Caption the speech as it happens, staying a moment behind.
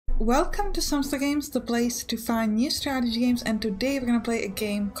Welcome to Sampstra Games, the place to find new strategy games, and today we're going to play a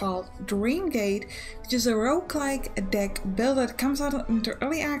game called Dreamgate, which is a roguelike deck builder that comes out into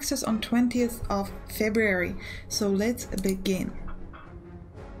early access on 20th of February. So let's begin.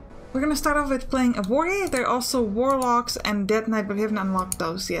 We're going to start off with playing a warrior. There are also warlocks and dead knight, but we haven't unlocked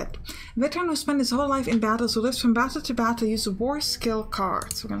those yet. A veteran who spent his whole life in battles, who lives from battle to battle, use war skill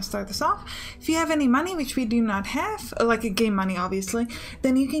cards. We're going to start this off. If you have any money, which we do not have, like a game money obviously,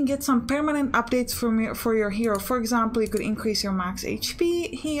 then you can get some permanent updates for your hero. For example, you could increase your max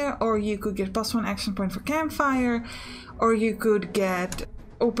HP here, or you could get +1 action point for campfire, or you could get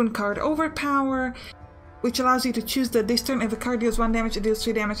open card overpower, which allows you to choose that this turn if a card deals 1 damage, it deals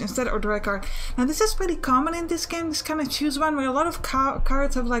 3 damage instead, or draw a card. Now this is pretty common in this game, this kind of choose one, where a lot of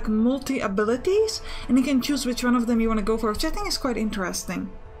cards have like multi-abilities, and you can choose which one of them you want to go for, which I think is quite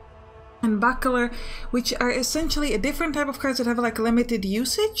interesting. And buckler, which are essentially a different type of cards that have like limited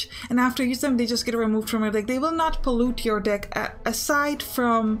usage, and after you use them they just get removed from your deck. They will not pollute your deck aside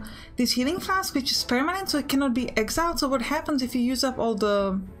from this healing flask, which is permanent, so it cannot be exiled. So what happens if you use up all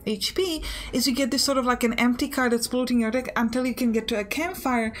the HP is you get this sort of like an empty card that's polluting your deck until you can get to a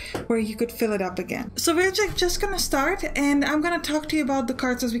campfire where you could fill it up again. So we're just gonna start, and I'm gonna talk to you about the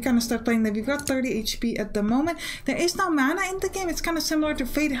cards as we kind of start playing them. We've got 30 HP at the moment. There is no mana in the game. It's kind of similar to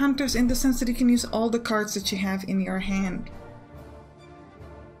Fate Hunters in the sense that you can use all the cards that you have in your hand.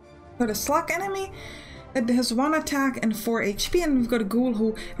 Got a slug enemy. It has 1 attack and 4 HP, and we've got a ghoul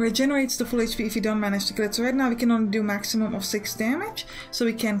who regenerates the full HP if you don't manage to kill it. So right now we can only do maximum of 6 damage, so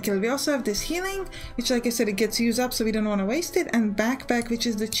we can kill. We also have this healing, which like I said, it gets used up, so we don't want to waste it, and backpack, which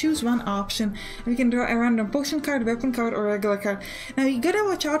is the choose one option. And we can draw a random potion card, weapon card, or regular card. Now you gotta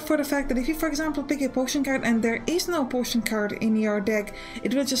watch out for the fact that if you, for example, pick a potion card and there is no potion card in your deck,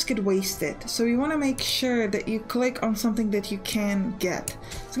 it will just get wasted. So you want to make sure that you click on something that you can get.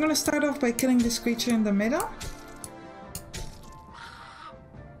 So I'm going to start off by killing this creature in the middle.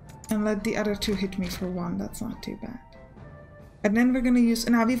 And let the other 2 hit me for 1, that's not too bad. And then we're going to use,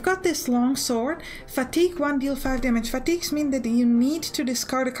 now we've got this long sword. Fatigue 1, deal 5 damage. Fatigues mean that you need to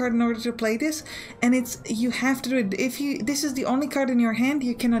discard a card in order to play this, and you have to do it. If this is the only card in your hand,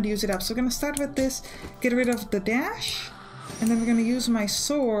 you cannot use it up. So we're going to start with this, get rid of the dash, and then we're going to use my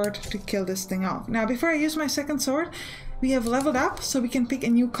sword to kill this thing off. Now before I use my second sword, we have leveled up, so we can pick a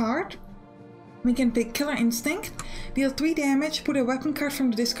new card. We can pick Killer Instinct, deal 3 damage, put a weapon card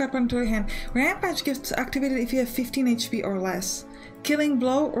from the discard pile into your hand. Rampage gets activated if you have 15 HP or less. Killing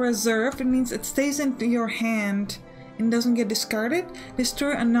Blow reserved, it means it stays in your hand and doesn't get discarded.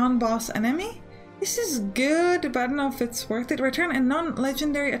 Destroy a non-boss enemy. This is good, but I don't know if it's worth it. Return a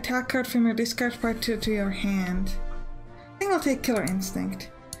non-legendary attack card from your discard pile to your hand. I think I'll take Killer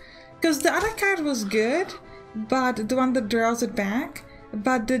Instinct, because the other card was good, but the one that draws it back.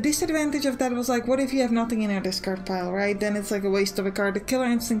 But the disadvantage of that was like, what if you have nothing in your discard pile, right? Then it's like a waste of a card. The Killer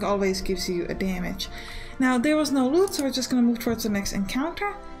Instinct always gives you a damage. Now there was no loot, so we're just gonna move towards the next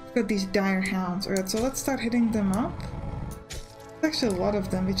encounter. We've got these dire hounds. Alright, so let's start hitting them up. There's actually a lot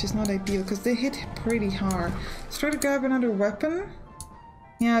of them, which is not ideal because they hit pretty hard. Let's try to grab another weapon.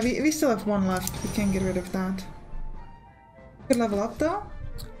 Yeah, we still have 1 left. We can get rid of that. Good level up though.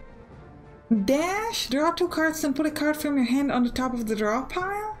 Dash, draw 2 cards, then put a card from your hand on the top of the draw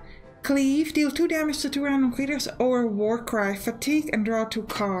pile. Cleave, deal 2 damage to 2 random creatures, or Warcry, fatigue, and draw 2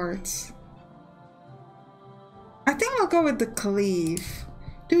 cards. I think I'll go with the cleave.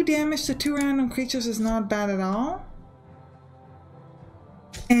 2 damage to 2 random creatures is not bad at all.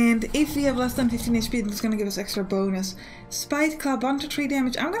 And if we have less than 15 HP, it's going to give us extra bonus. Spite Club, 1 to 3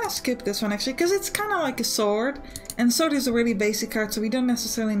 damage. I'm going to skip this one actually, because it's kind of like a sword. And sword is a really basic card, so we don't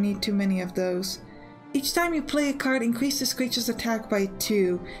necessarily need too many of those. Each time you play a card, increase this creature's attack by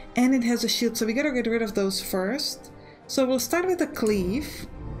 2. And it has a shield, so we gotta get rid of those first. So we'll start with a cleave.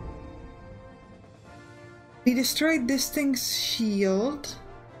 We destroyed this thing's shield,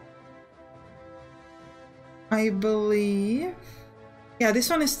 I believe. Yeah,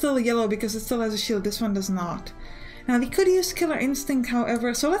 this one is still yellow because it still has a shield. This one does not. Now we could use Killer Instinct,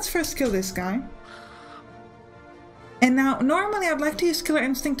 however, so let's first kill this guy. And now, normally I'd like to use Killer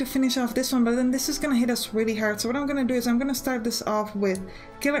Instinct to finish off this one, but then this is going to hit us really hard. So what I'm going to do is I'm going to start this off with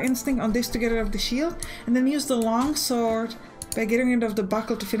Killer Instinct on this to get rid of the shield, and then use the long sword by getting rid of the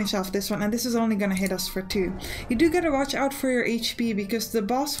buckle to finish off this one, and this is only going to hit us for 2. You do gotta watch out for your HP, because the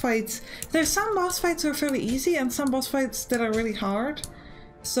boss fights, there's some boss fights that are fairly easy and some boss fights that are really hard.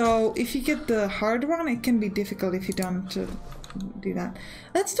 So if you get the hard one, it can be difficult if you don't do that.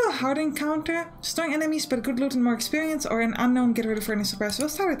 Let's do a hard encounter. Strong enemies but good loot and more experience, or an unknown, get rid of any surprise. We'll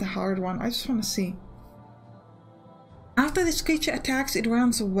start with the hard one. I just want to see. After this creature attacks, it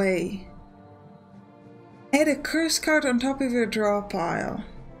runs away. Add a curse card on top of your draw pile.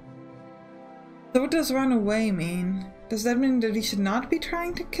 So what does run away mean? Does that mean that we should not be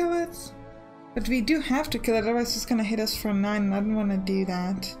trying to kill it? But we do have to kill it, otherwise it's gonna hit us for 9 and I don't want to do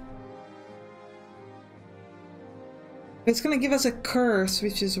that. It's gonna give us a curse,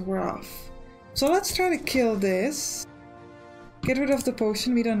 which is rough. So let's try to kill this. Get rid of the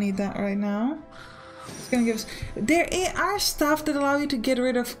potion, we don't need that right now. It's gonna give us... There are stuff that allow you to get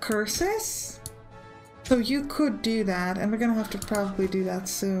rid of curses. So you could do that, and we're gonna have to probably do that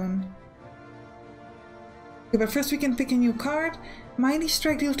soon. Okay, but first we can pick a new card. Mighty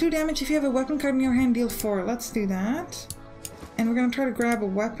Strike, deal 2 damage. If you have a weapon card in your hand, deal 4. Let's do that. And we're gonna try to grab a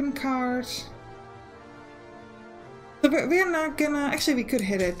weapon card. So we're not gonna... Actually, we could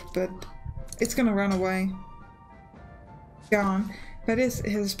hit it, but it's gonna run away. Gone. But it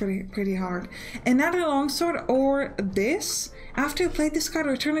is pretty hard. Another longsword or this. After you play this card,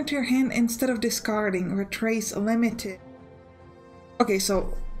 return it to your hand instead of discarding. Retrace limited. Okay,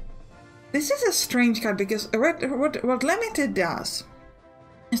 so this is a strange card because what limited does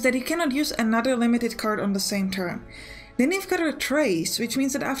is that you cannot use another limited card on the same turn. Then you've got retrace, which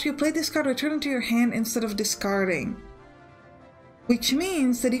means that after you play this card, return it to your hand instead of discarding. Which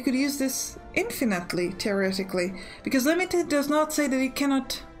means that you could use this infinitely, theoretically. Because limited does not say that you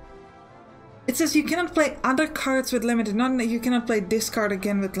cannot... It says you cannot play other cards with limited, not that you cannot play this card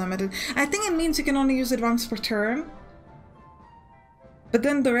again with limited. I think it means you can only use it once per turn. But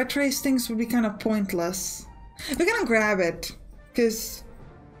then the retrace things would be kind of pointless. We're gonna grab it, because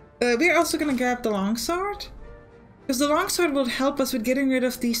we're also gonna grab the longsword. Because the longsword will help us with getting rid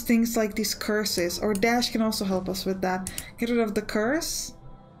of these things like these curses. Or dash can also help us with that. Get rid of the curse.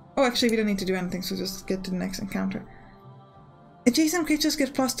 Oh, actually we don't need to do anything, so just get to the next encounter. Adjacent creatures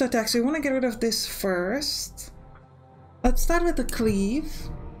get +2 attack, so we want to get rid of this first. Let's start with the cleave.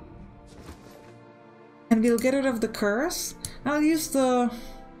 And we'll get rid of the curse. I'll use the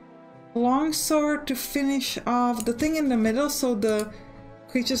longsword to finish off the thing in the middle so the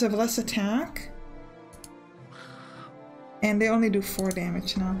creatures have less attack. And they only do 4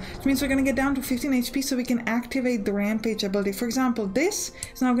 damage now. Which means we're going to get down to 15 HP so we can activate the Rampage ability. For example, this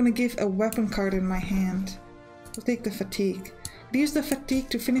is now going to give a weapon card in my hand. We'll take the Fatigue. We'll use the Fatigue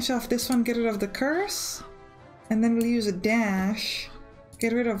to finish off this one, get rid of the curse. And then we'll use a dash.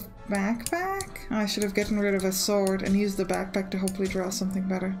 Get rid of backpack? Oh, I should have gotten rid of a sword and used the backpack to hopefully draw something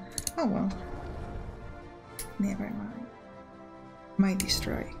better. Oh well. Never mind. Mighty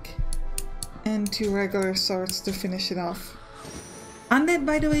Strike. And 2 regular swords to finish it off. Undead,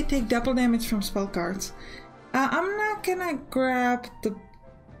 by the way, take double damage from spell cards. I'm not gonna grab the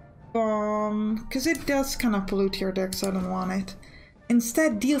bomb, because it does kind of pollute your deck, so I don't want it.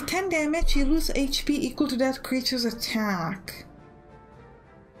 Instead, deal 10 damage, you lose HP equal to that creature's attack.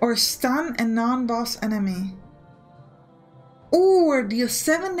 Or stun a non-boss enemy. Or deal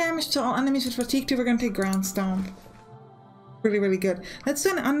 7 damage to all enemies with fatigue 2, we're gonna take Ground Stomp. Really, really good. Let's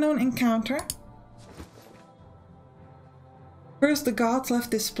do an unknown encounter. First the gods left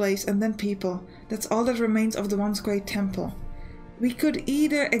this place and then people. That's all that remains of the once great temple. We could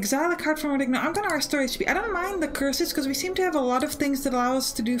either exile a card from our deck. No, I'm gonna restore HP. I don't mind the curses because we seem to have a lot of things that allow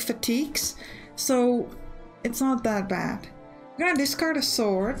us to do fatigues. So it's not that bad. We're gonna discard a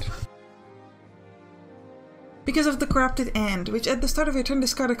sword. Because of the Corrupted End, which at the start of your turn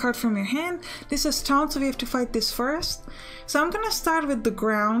discard a card from your hand. This is taunt, so we have to fight this first. So I'm gonna start with the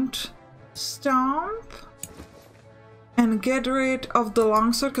Ground Stomp. And get rid of the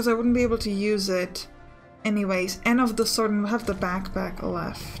longsword, because I wouldn't be able to use it anyways. And of the sword, and we'll have the backpack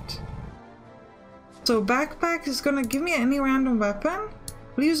left. So backpack is gonna give me any random weapon.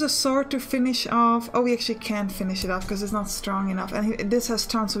 We'll use a sword to finish off... Oh, we actually can't finish it off because it's not strong enough. And this has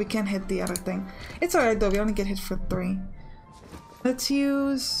taunt, so we can't hit the other thing. It's alright though, we only get hit for 3. Let's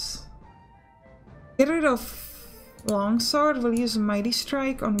use... Get rid of longsword. We'll use Mighty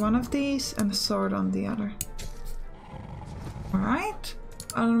Strike on one of these and a sword on the other. Alright.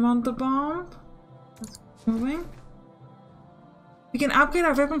 I don't want the bomb. Let's keep moving. We can upgrade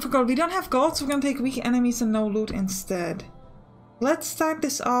our weapon for gold. We don't have gold, so we're gonna take weak enemies and no loot instead. Let's start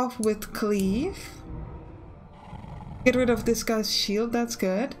this off with Cleave. Get rid of this guy's shield, that's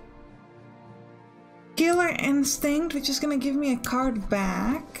good. Killer Instinct, which is gonna give me a card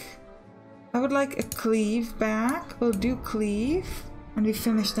back. I would like a Cleave back. We'll do Cleave. And we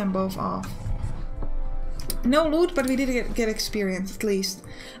finish them both off. No loot, but we did get experience at least.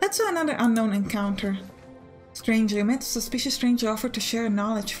 Let's do another unknown encounter. Stranger, you met a suspicious stranger offered to share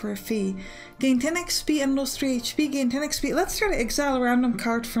knowledge for a fee. Gain 10 XP and lose 3 HP. Gain 10 XP. Let's try to exile a random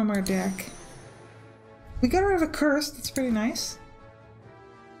card from our deck. We got rid of a curse, that's pretty nice.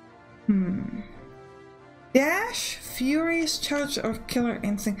 Dash, Furious Charge, or Killer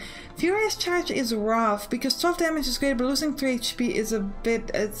Instinct. Furious Charge is rough because 12 damage is great, but losing 3 HP is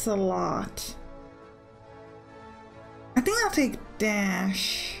it's a lot. I think I'll take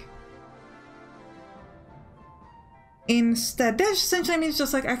Dash instead. Dash essentially means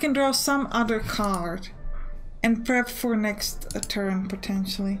just like I can draw some other card and prep for next turn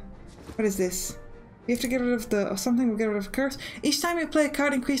potentially. What is this? We have to get rid of something. We'll get rid of curse. Each time you play a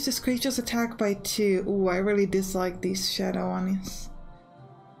card, increase this creature's attack by 2. Ooh, I really dislike these shadow ones.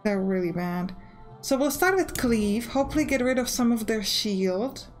 They're really bad. So we'll start with Cleave. Hopefully get rid of some of their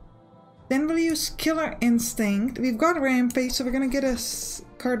shield. Then we'll use Killer Instinct. We've got Rampage, so we're gonna get a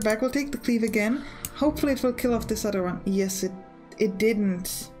card back. We'll take the Cleave again. Hopefully it will kill off this other one. Yes, it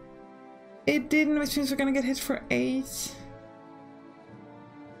didn't. It didn't, which means we're gonna get hit for 8.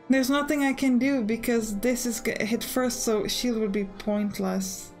 There's nothing I can do because this is hit first, so shield would be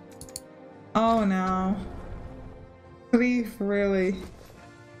pointless. Oh no. Cleave really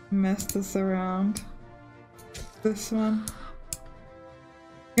messed us around. This one.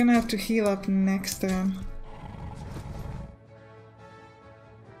 We're gonna have to heal up next turn.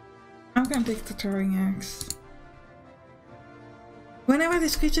 I'm gonna take the throwing axe. Whenever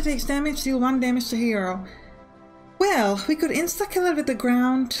this creature takes damage, deal 1 damage to hero. Well, we could insta-kill it with the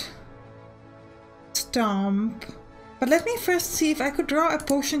ground stomp. But let me first see if I could draw a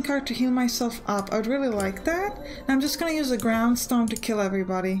potion card to heal myself up. I would really like that. And I'm just gonna use a ground stomp to kill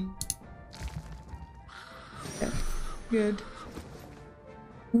everybody. Yeah, good.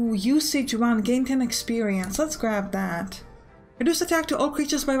 Ooh, usage 1, gain 10 experience. Let's grab that. Reduce attack to all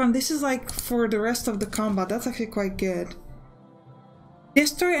creatures by 1. This is like for the rest of the combat. That's actually quite good.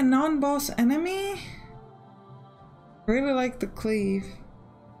 Destroy a non-boss enemy. I really like the Cleave.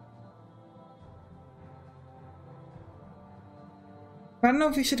 I don't know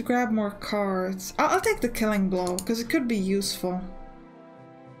if we should grab more cards. I'll take the Killing Blow because it could be useful.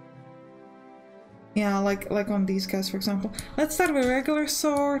 Yeah, like on these guys, for example. Let's start with regular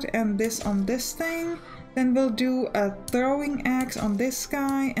sword and this on this thing. Then we'll do a throwing axe on this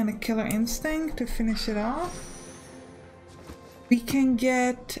guy and a Killer Instinct to finish it off. We can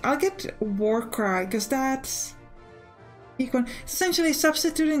get... I'll get Warcry because that's... equal. Essentially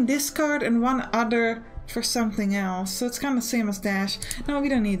substituting this card and one other for something else. So it's kind of the same as Dash. No, we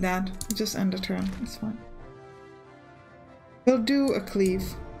don't need that. We just end the turn. It's fine. We'll do a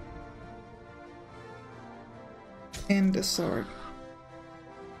Cleave. And the sword.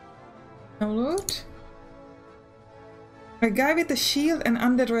 No loot. A guy with the shield and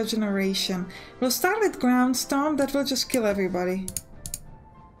undead regeneration. We'll start with ground stomp. That will just kill everybody.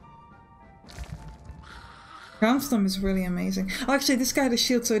 Ground stomp is really amazing. Oh, actually, this guy had a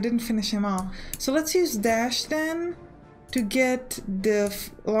shield, so I didn't finish him off. So let's use Dash then to get the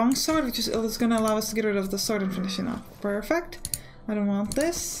longsword, which is going to allow us to get rid of the sword and finish it off. Perfect. I don't want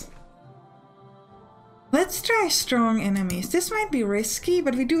this. Let's try strong enemies. This might be risky,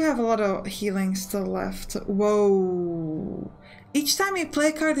 but we do have a lot of healing still left. Whoa. Each time you play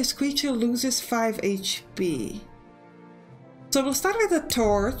a card, this creature loses 5 HP. So we'll start with a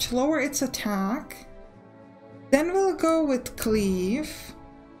torch, lower its attack. Then we'll go with Cleave.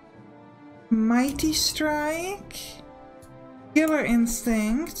 Mighty Strike. Killer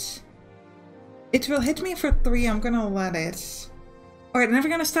Instinct. It will hit me for 3, I'm gonna let it. Alright, and then we're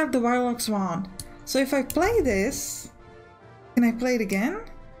gonna start the Warlock's Wand. So if I play this, can I play it again?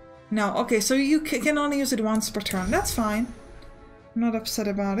 No, okay, so you can only use it once per turn. That's fine. I'm not upset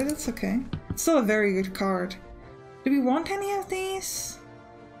about it, it's okay. It's still a very good card. Do we want any of these?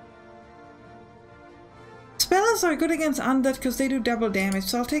 Spells are good against undead because they do double damage,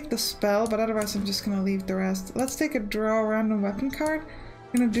 so I'll take the spell, but otherwise I'm just gonna leave the rest. Let's take a draw random weapon card.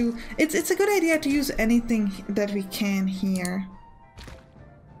 I'm gonna do... It's a good idea to use anything that we can here.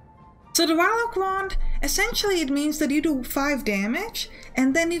 So the Warlock Wand, essentially it means that you do 5 damage,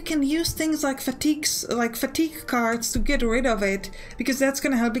 and then you can use things like fatigue cards to get rid of it, because that's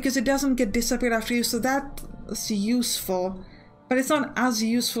gonna help, because it doesn't get disappeared after you, so that's useful. But it's not as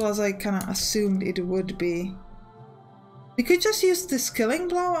useful as I kind of assumed it would be. We could just use this Killing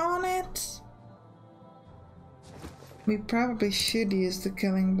Blow on it. We probably should use the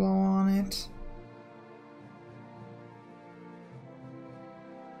Killing Blow on it.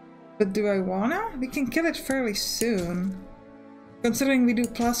 But do I wanna? We can kill it fairly soon. Considering we do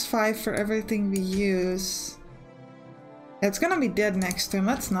 +5 for everything we use. Yeah, it's gonna be dead next turn,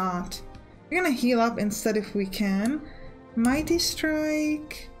 let's not. We're gonna heal up instead if we can. Mighty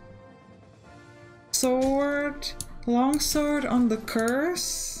Strike. Sword. Longsword on the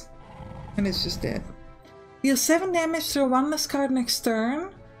curse. And it's just dead. Deal 7 damage to a 1-less card next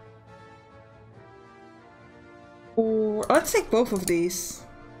turn. Or let's take both of these.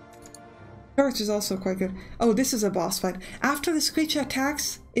 Torch is also quite good. Oh, this is a boss fight. After this creature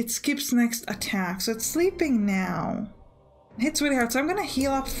attacks, it skips next attack. So it's sleeping now. It hits really hard. So I'm gonna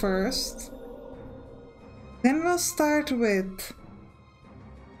heal up first. Then we'll start with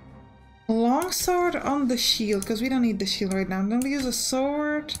longsword on the shield, because we don't need the shield right now. Then we use a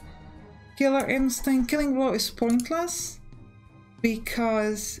sword. Killer instinct. Killing blow is pointless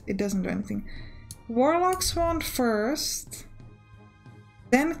because it doesn't do anything. Warlock's wand first.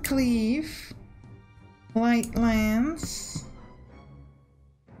 Then cleave. Light lance.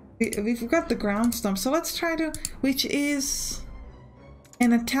 We've got the ground stomp. So let's try to, which is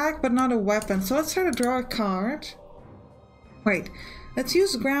an attack but not a weapon. So let's try to draw a card. Wait. Let's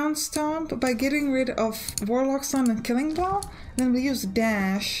use ground stomp by getting rid of Warlock's wand and killing blow. Then we use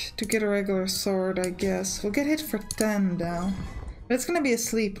dash to get a regular sword, I guess. We'll get hit for 10 though. But it's gonna be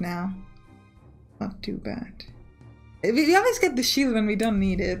asleep now. Not too bad. We always get the shield when we don't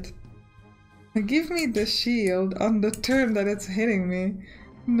need it. Give me the shield on the turn that it's hitting me,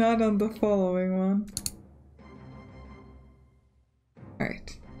 not on the following one.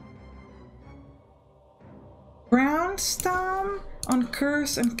 Alright. Ground stomp on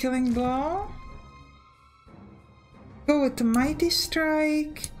curse and killing blow. Go with the mighty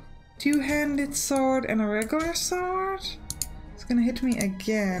strike, two-handed sword and a regular sword. It's gonna hit me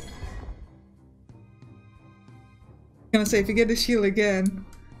again. I'm gonna say if you get the shield again.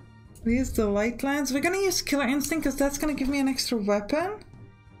 We use the light lance. We're gonna use killer instinct because that's gonna give me an extra weapon.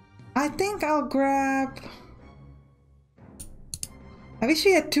 I think I'll grab. I wish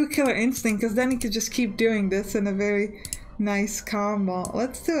we had 2 killer instinct because then you could just keep doing this in a very nice combo.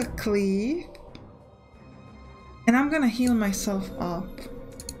 Let's do a cleave. And I'm gonna heal myself up.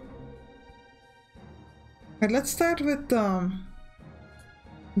 Alright, let's start with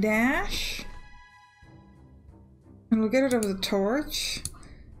dash. And we'll get rid of the torch.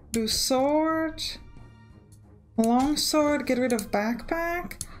 Do sword. Long sword, get rid of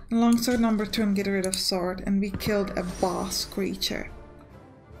backpack. And long sword number 2 and get rid of sword. And we killed a boss creature.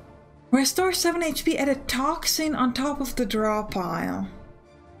 Restore 7 HP, add a toxin on top of the draw pile.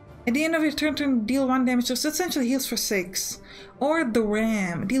 At the end of your turn, deal 1 damage, so essentially heals for 6. Or the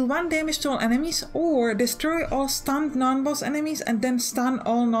ram, deal 1 damage to all enemies, or destroy all stunned non-boss enemies and then stun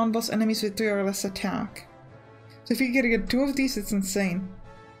all non-boss enemies with 3 or less attack. So if you get 2 of these, it's insane.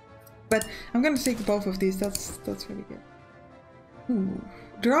 But I'm gonna take both of these, that's really good. Ooh.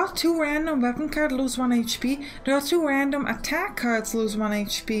 Draw 2 random weapon cards, lose 1 HP. Draw 2 random attack cards, lose 1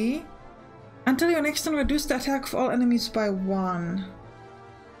 HP. Until your next turn, reduce the attack of all enemies by 1.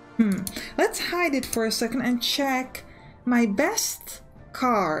 Let's hide it for a second and check. My best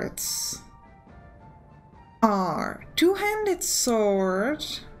cards are two-handed sword,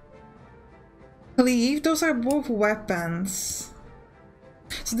 cleave. Those are both weapons.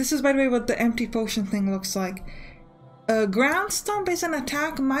 So this is, by the way, what the empty potion thing looks like. Ground stomp is an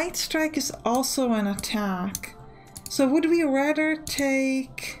attack. Might strike is also an attack. So would we rather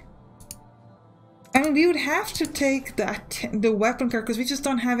take... I mean, we would have to take the weapon card because we just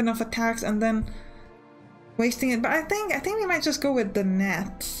don't have enough attacks and then wasting it. But I think we might just go with the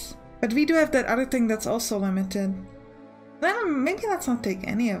net. But we do have that other thing that's also limited. Then maybe let's not take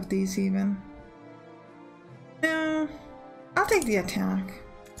any of these even. No, I'll take the attack.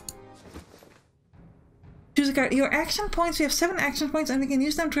 Choose a card. Your action points. We have 7 action points and we can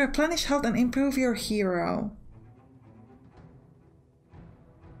use them to replenish health and improve your hero.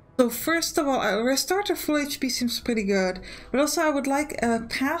 So first of all, restore to full HP seems pretty good, but also I would like a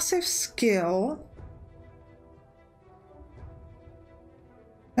passive skill.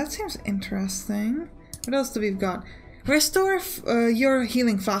 That seems interesting. What else do we've got? Restore your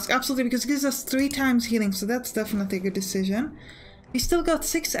healing flask, absolutely, because it gives us 3 times healing, so that's definitely a good decision. We still got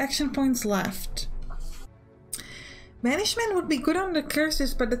 6 action points left. Banishment would be good on the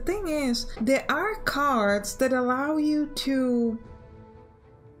curses, but the thing is, there are cards that allow you to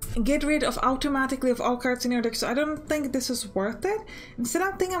get rid of automatically of all cards in your deck, so I don't think this is worth it. Instead,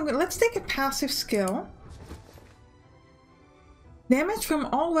 I think let's take a passive skill. Damage from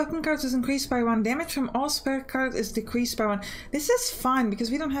all weapon cards is increased by 1. Damage from all spell cards is decreased by 1. This is fine because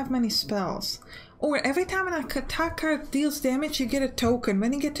we don't have many spells. Or every time an attack card deals damage, you get a token.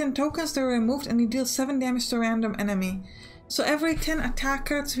 When you get 10 tokens, they're removed and you deal 7 damage to a random enemy. So every 10 attack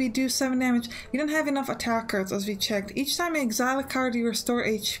cards we do 7 damage. We don't have enough attack cards as we checked. Each time you exile a card you restore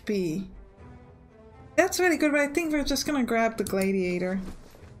HP. That's really good, but I think we're just gonna grab the Gladiator.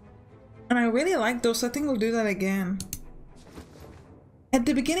 And I really like those, so I think we'll do that again. At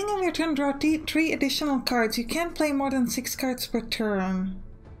the beginning of your turn, draw 3 additional cards. You can't play more than 6 cards per turn.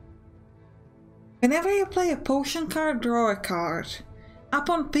 Whenever you play a potion card, draw a card.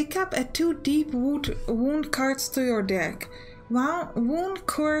 Upon pickup, add 2 deep wound cards to your deck. While wound,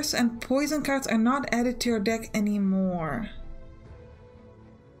 curse, and poison cards are not added to your deck anymore.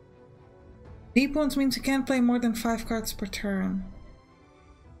 Deep wounds means you can't play more than 5 cards per turn.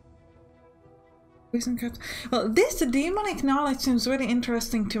 Poison cards. Well, this demonic knowledge seems really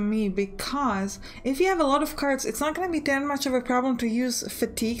interesting to me because if you have a lot of cards, it's not going to be that much of a problem to use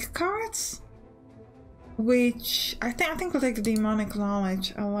fatigue cards. Which I think we'll take the demonic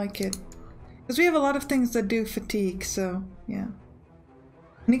knowledge. I like it. Because we have a lot of things that do fatigue, so yeah.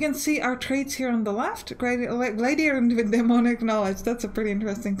 And you can see our traits here on the left. Gladiator with demonic knowledge. That's a pretty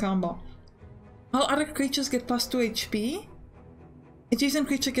interesting combo. All other creatures get plus 2 HP. Adjacent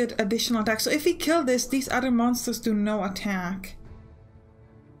creatures get additional attack. So if we kill this, these other monsters do no attack.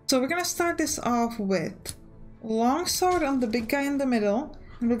 So we're gonna start this off with Longsword on the big guy in the middle.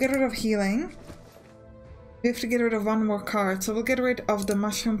 And we'll get rid of healing. We have to get rid of 1 more card, so we'll get rid of the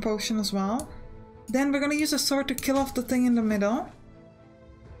mushroom potion as well. Then we're gonna use a sword to kill off the thing in the middle.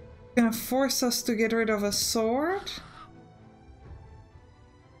 It's gonna force us to get rid of a sword.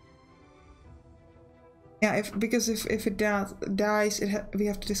 Yeah, because if it dies, we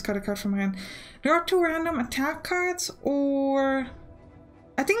have to discard a card from our hand. There are 2 random attack cards, or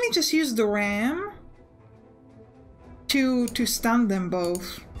I think we just use the ram to stun them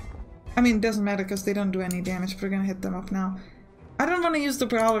both. I mean, it doesn't matter because they don't do any damage, but we're gonna hit them up now. I don't want to use the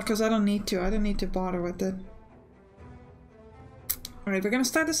Brawler because I don't need to. I don't need to bother with it. Alright, we're gonna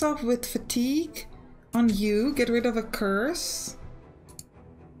start this off with Fatigue on you. Get rid of a curse.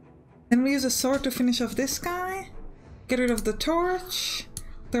 Then we use a sword to finish off this guy. Get rid of the torch.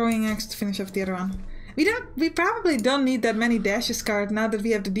 Throwing axe to finish off the other one. We probably don't need that many dashes cards now that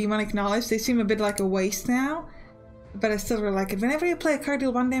we have the demonic knowledge. They seem a bit like a waste now. But I still really like it. Whenever you play a card,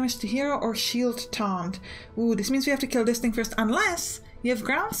 deal 1 damage to hero or shield taunt. Ooh, this means we have to kill this thing first. Unless you have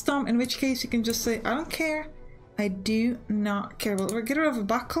ground stomp, in which case you can just say, I don't care. I do not care. We'll get rid of a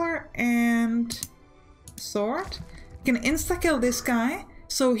buckler and sword. We can insta-kill this guy,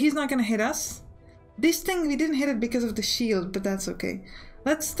 so he's not gonna hit us. This thing, we didn't hit it because of the shield, but that's okay.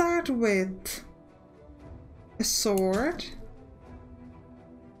 Let's start with a sword.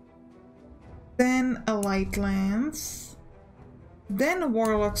 Then a light lance, then a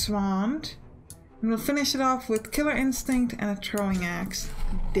warlock's wand, and we'll finish it off with killer instinct and a throwing axe.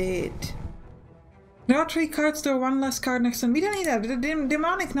 Dead. There are 3 cards, there are 1 less card next to them. We don't need that. The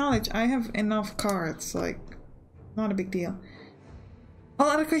demonic knowledge, I have enough cards, like, not a big deal. All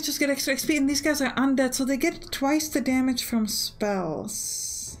other creatures get extra XP, and these guys are undead, so they get twice the damage from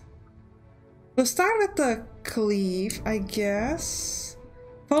spells. We'll start with the cleave, I guess.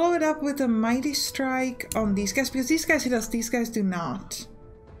 Follow it up with a mighty strike on these guys, because these guys hit us, these guys do not.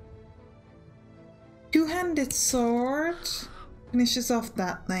 Two-handed sword finishes off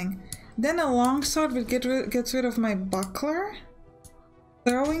that thing. Then a longsword will gets rid of my buckler.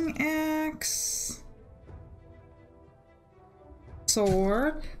 Throwing axe.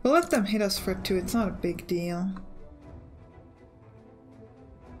 Sword. We'll let them hit us for 2, it's not a big deal.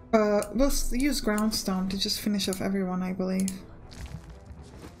 We'll use ground stomp to just finish off everyone, I believe.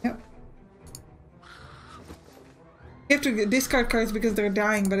 Yep. You have to discard cards because they're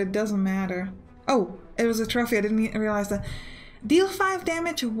dying, but it doesn't matter. Oh, it was a trophy, I didn't realize that. Deal 5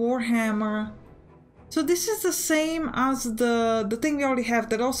 damage, Warhammer. So this is the same as the thing we already have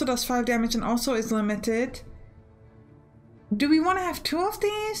that also does 5 damage and also is limited. Do we want to have 2 of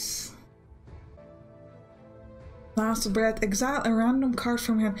these? Last breath, exile a random card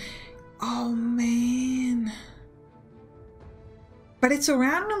from hand. Oh man. But it's a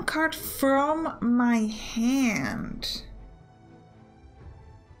random card from my hand.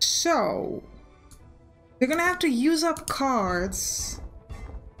 So we're gonna have to use up cards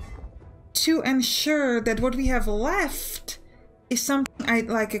to ensure that what we have left is something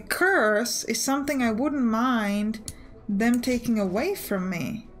like a curse, is something I wouldn't mind them taking away from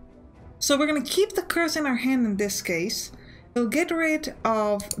me. So we're gonna keep the curse in our hand in this case. We'll get rid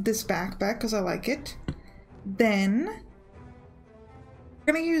of this backpack because I like it. Then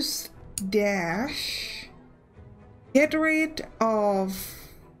we're gonna use dash. Get rid of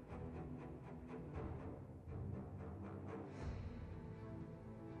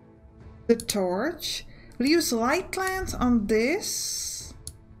the torch. We'll use light lance on this.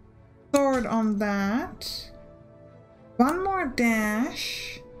 Sword on that. 1 more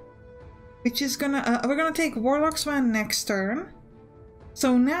dash. Which is gonna, we're gonna take Warlock's Wand next turn.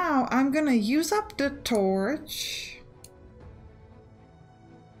 So now I'm gonna use up the torch.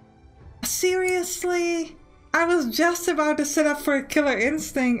 Seriously? I was just about to set up for a Killer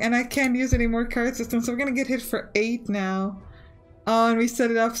Instinct and I can't use any more card systems, so we're gonna get hit for 8 now. Oh, and we set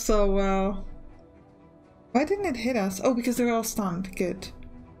it up so well. Why didn't it hit us? Oh, because they're all stunned. Good.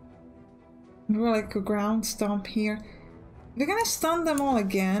 We're like a ground stomp here. We're gonna stun them all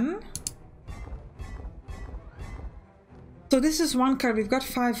again. So this is 1 card. We've got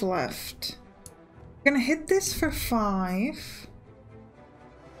 5 left. We're gonna hit this for 5.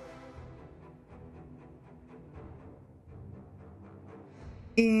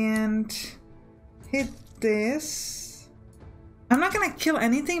 And hit this. I'm not gonna kill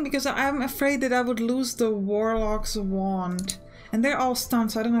anything because I'm afraid that I would lose the Warlock's wand. And they're all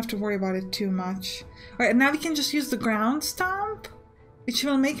stunned, so I don't have to worry about it too much. Alright, now we can just use the ground stomp, which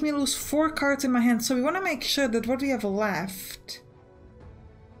will make me lose 4 cards in my hand. So we want to make sure that what we have left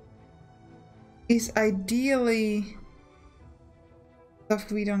is ideally stuff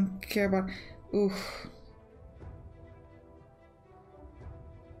we don't care about. Oof.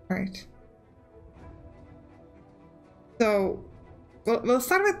 Alright. So, we'll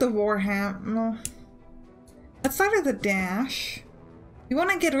start with the Warhammer. Let's start with the dash. We want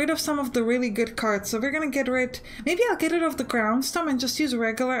to get rid of some of the really good cards, so we're gonna get rid... Maybe I'll get rid of the ground stomp and just use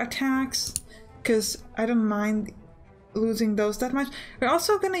regular attacks, because I don't mind losing those that much. We're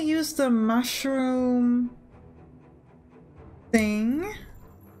also gonna use the mushroom thing.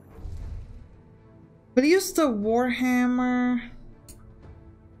 We'll use the Warhammer,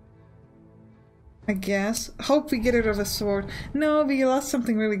 I guess. Hope we get rid of a sword. No, we lost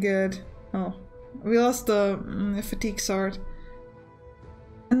something really good. Oh. We lost the fatigue sword.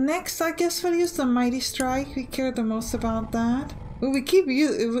 And next, I guess we'll use the mighty strike. We care the most about that. Ooh, we keep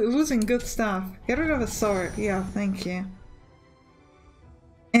losing good stuff. Get rid of a sword. Yeah, thank you.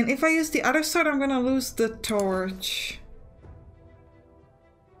 And if I use the other sword, I'm gonna lose the torch.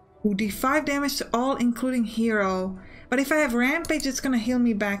 Ooh, do 5 damage to all, including hero. But if I have rampage, it's gonna heal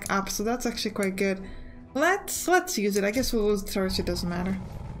me back up. So that's actually quite good. Let's use it. I guess we'll lose the torch. It doesn't matter.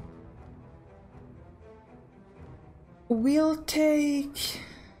 We'll take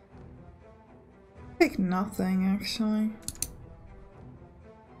nothing, actually.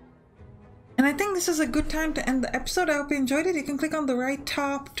 And I think this is a good time to end the episode. I hope you enjoyed it. You can click on the right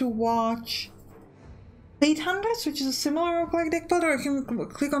top to watch 800s, which is a similar roguelike deck builder, or you can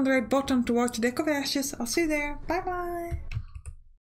click on the right bottom to watch Deck of Ashes. I'll see you there. Bye bye!